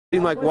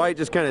Seemed like White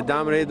just kind of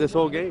dominated this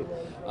whole game.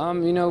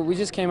 We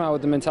just came out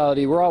with the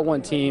mentality we're all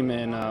one team,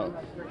 and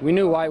we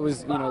knew White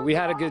was, we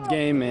had a good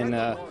game,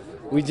 and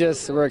we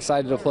just were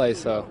excited to play.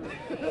 So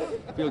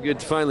Feel good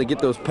to finally get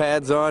those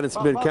pads on. It's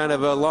been kind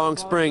of a long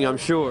spring, I'm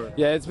sure.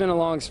 yeah, it's been a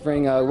long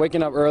spring.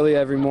 Waking up early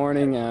every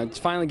morning,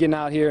 finally getting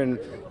out here and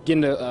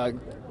getting to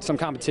some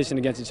competition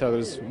against each other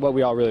is what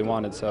we all really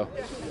wanted. So,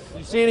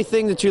 You see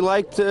anything that you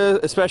liked,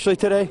 especially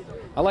today?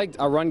 I liked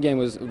our run game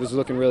was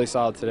looking really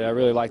solid today. I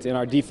really liked it, and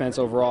our defense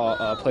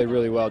overall played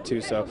really well too.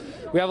 So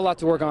we have a lot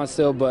to work on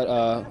still,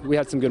 but we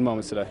had some good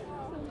moments today.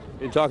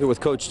 In talking with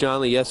Coach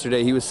Johnley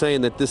yesterday, he was saying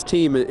that this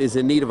team is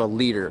in need of a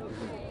leader.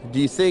 Do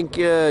you think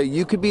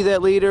you could be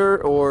that leader,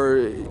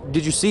 or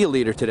did you see a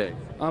leader today?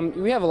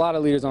 We have a lot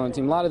of leaders on the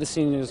team. A lot of the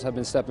seniors have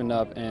been stepping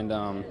up, and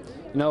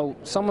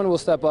someone will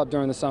step up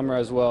during the summer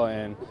as well.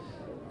 And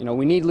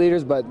we need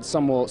leaders, but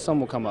some will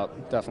come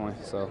up definitely.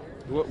 So.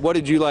 What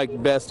did you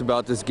like best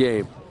about this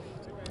game?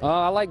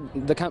 I like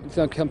the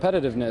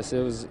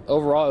competitiveness.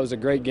 Overall it was a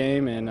great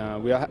game,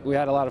 and we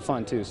had a lot of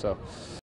fun too. So.